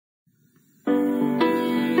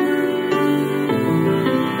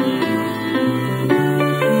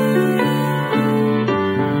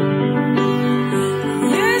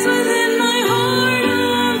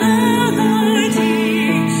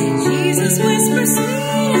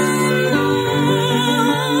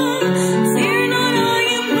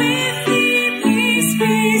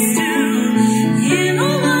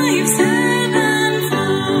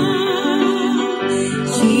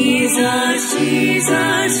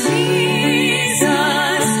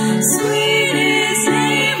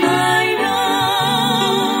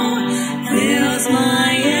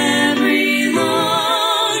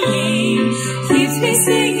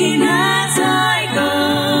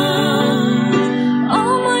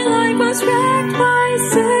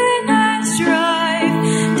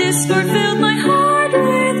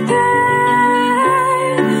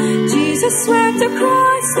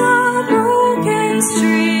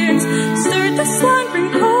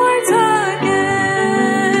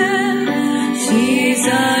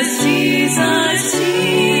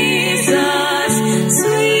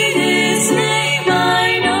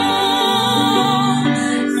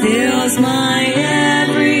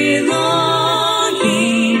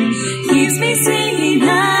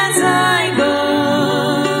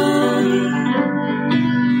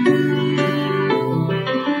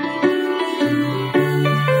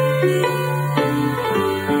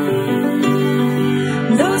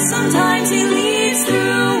sometimes He leads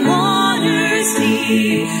through waters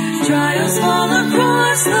deep. Trials fall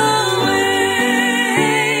across the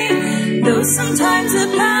way. Though sometimes the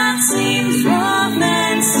path seems rough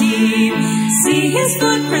and steep, see His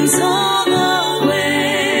footprints all the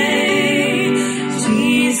way.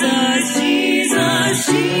 Jesus, Jesus,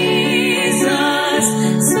 Jesus,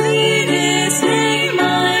 sweetest name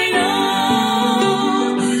I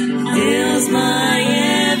know, fills my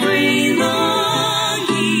every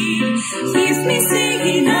longing, keeps me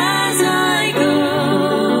singing as I go.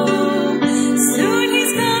 Soon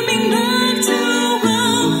He's coming back to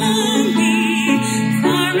welcome me,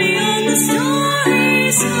 far beyond the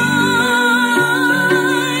starry sky.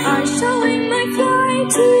 I shall wing my flight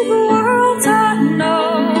to the